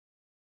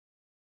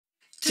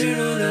Turn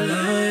on the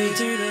light,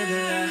 turn on the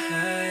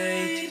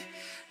light.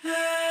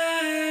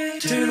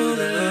 Turn on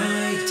the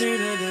light,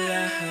 turn on the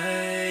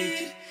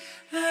light.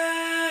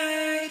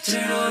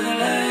 Turn on the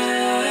light.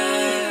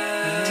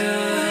 Turn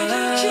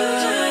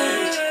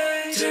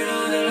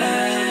on the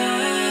light.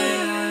 Turn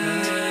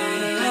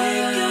on the light.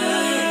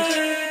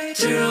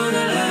 Turn on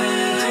the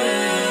light.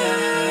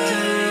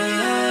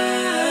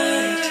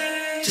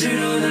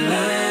 Turn on the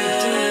light.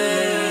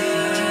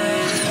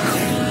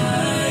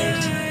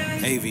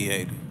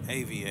 Aviator,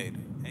 aviator,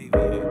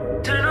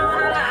 aviator. Turn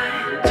on the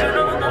light, turn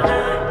on the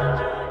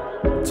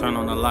light. Turn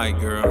on the light,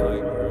 girl.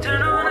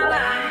 Turn on the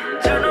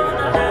light, turn on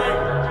the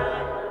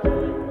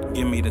light.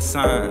 Give me the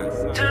sign.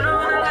 Turn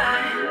on the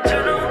light,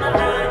 turn on the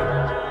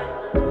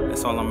light.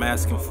 That's all I'm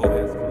asking for.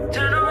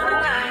 Turn on the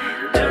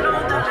light, turn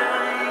on the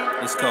light.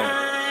 Let's go.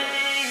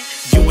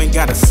 You ain't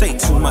gotta say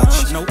too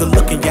much. The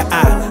look in your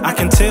eye, I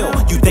can tell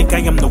you think I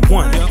am the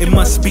one. It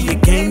must be a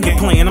game you're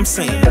playing, I'm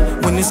saying.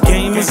 When this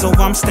game is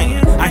over, I'm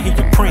staying. I hear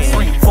you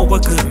praying for a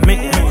good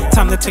man.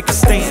 Time to take a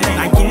stand.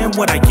 I am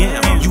what I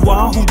am. You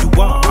are who you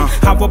are.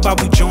 How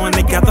about we join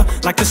together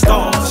like the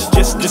stars?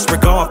 Just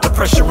disregard the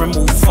pressure and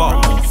move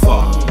far.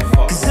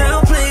 Cause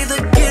I'll play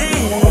the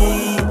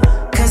game.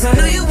 Cause I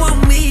know you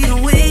want me to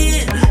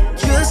win.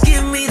 Just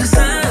give me the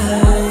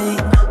sign,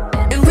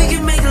 and we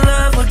can make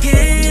love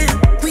again.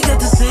 We got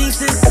the same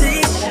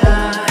sensation.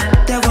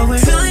 That what we're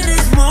feeling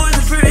is more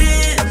than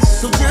friends.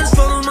 So just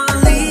follow my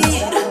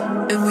lead,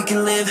 and we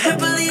can live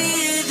happily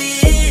in the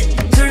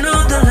end. Turn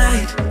on the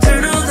light,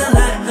 turn on the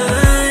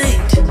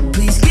light.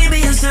 Please give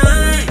me a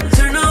sign.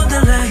 Turn on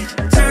the light,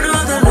 turn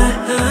on the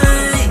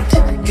light.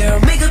 Girl,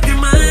 make up your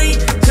mind.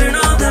 Turn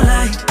on the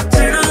light,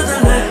 turn on the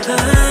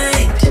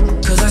light.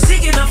 Cause I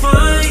seek and I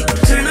find.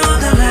 Turn on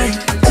the light,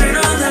 turn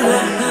on the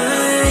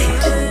light.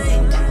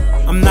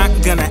 I'm not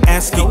gonna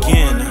ask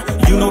again.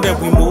 You know that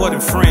we more than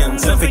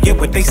friends. And forget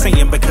what they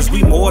saying because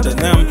we more than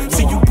them.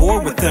 See you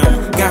bored with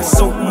them. Got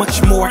so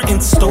much more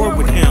in store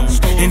with him.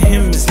 And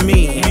him is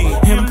me.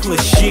 Him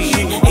plus she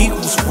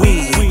equals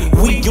we.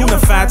 We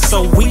unified,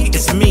 so we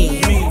is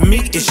me.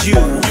 Me is you.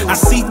 I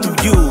see through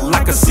you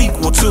like a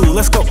sequel to.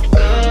 Let's go.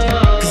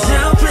 Cause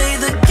I'll play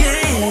the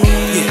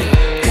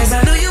game. Cause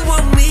I know you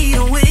want me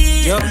to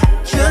win.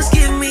 Just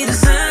give me the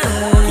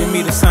sign. Give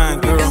me the sign,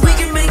 girl. And we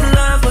can make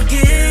love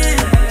again.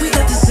 We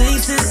got the same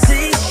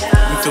sensation.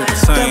 We feel the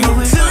same. That what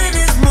we're feeling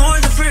is more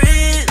than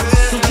friends.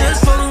 So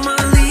just follow my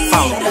lead.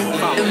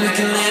 And we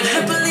can live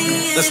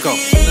happily. Let's go.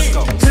 Let's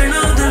go. Turn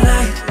on the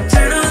light.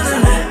 Turn on the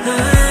light.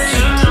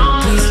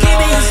 Please give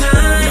me a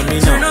sign. Let me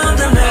know. Turn on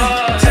the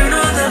light. Turn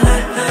on the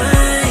light.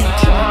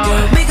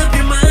 Girl, make up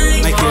your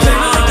mind. Make it Turn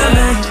on the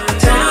light.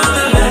 Turn on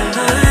the light.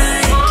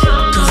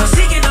 Cause I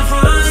seek and I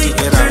find.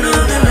 Turn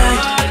on the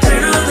light.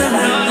 Turn on the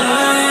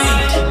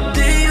light.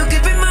 Then you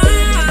can be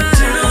mine.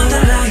 Turn on the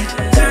light.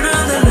 Turn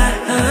on the light.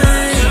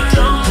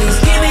 Please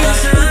give me a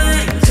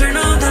sign. Turn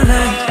on the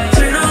light.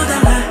 Turn on the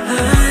light.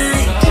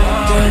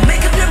 Girl,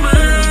 make up your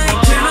mind.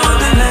 Turn on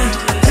the light.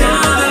 Turn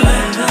on the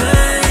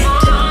light.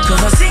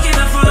 Cause I seek and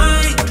I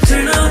find.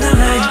 Turn on the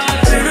light.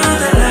 Turn on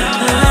the light.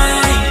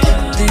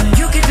 Then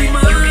you can be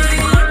mine.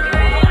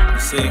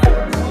 See,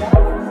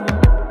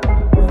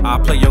 I'll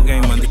play your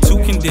game under two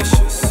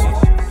conditions.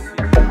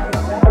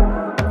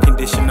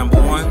 Condition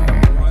number one,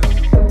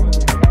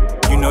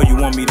 you know you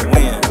want me to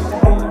win.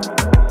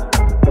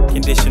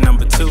 Condition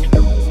number two,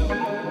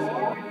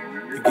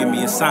 you give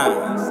me a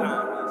sign.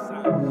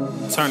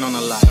 Turn on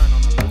the light.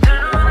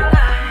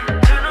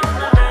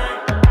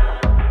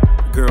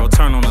 Girl,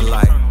 turn on the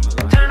light.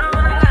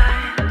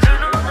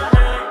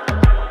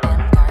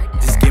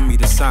 Just give me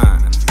the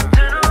sign.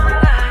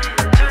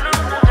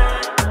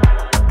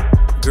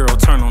 Girl,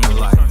 turn on the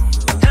light.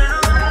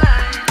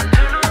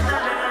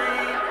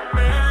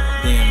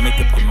 Then make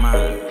up your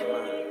mind.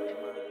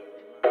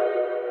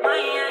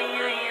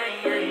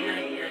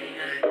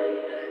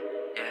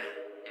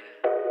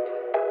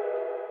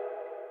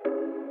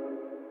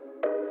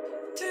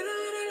 Turn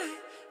on the light,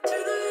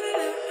 turn on the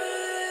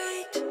light.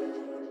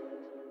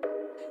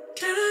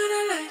 Turn on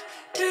the light,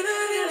 turn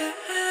on the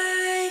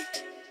light.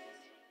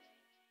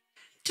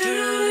 Turn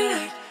on the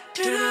light,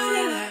 turn on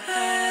the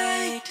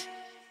light.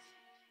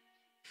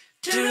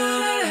 Turn on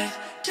the light,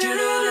 turn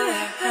on the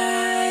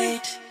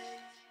light.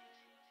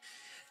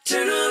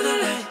 Turn on the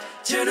light,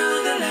 turn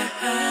on the light.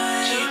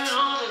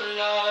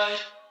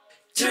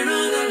 Turn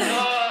on the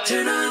light,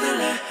 turn on the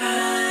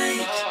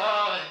light.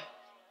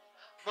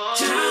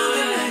 Turn on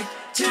the light,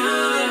 turn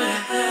on the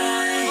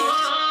light.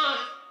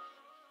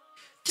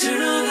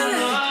 Turn on the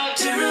light,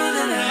 turn on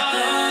the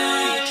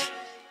light.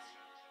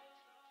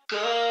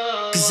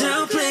 Cause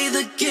I'll play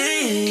the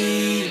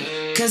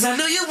game. Cause I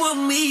know you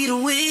want me to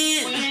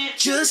win.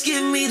 Just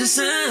give me the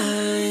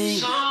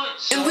sign,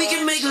 and we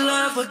can make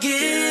love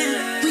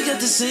again. We got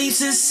the same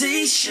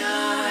sensation.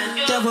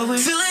 That what we're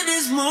feeling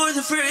is more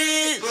than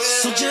friends.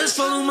 So just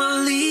follow my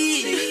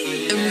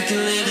lead, and we can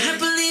live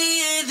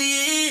happily in the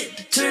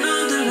end. Turn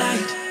on the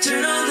light,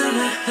 turn on the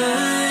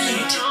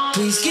light.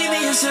 Please give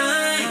me a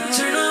sign.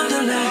 Turn on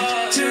the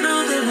light, turn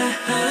on the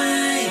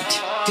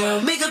light. Girl,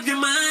 make up your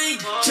mind.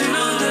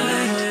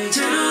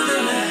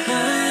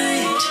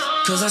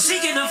 Cause I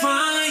seek and I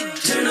find.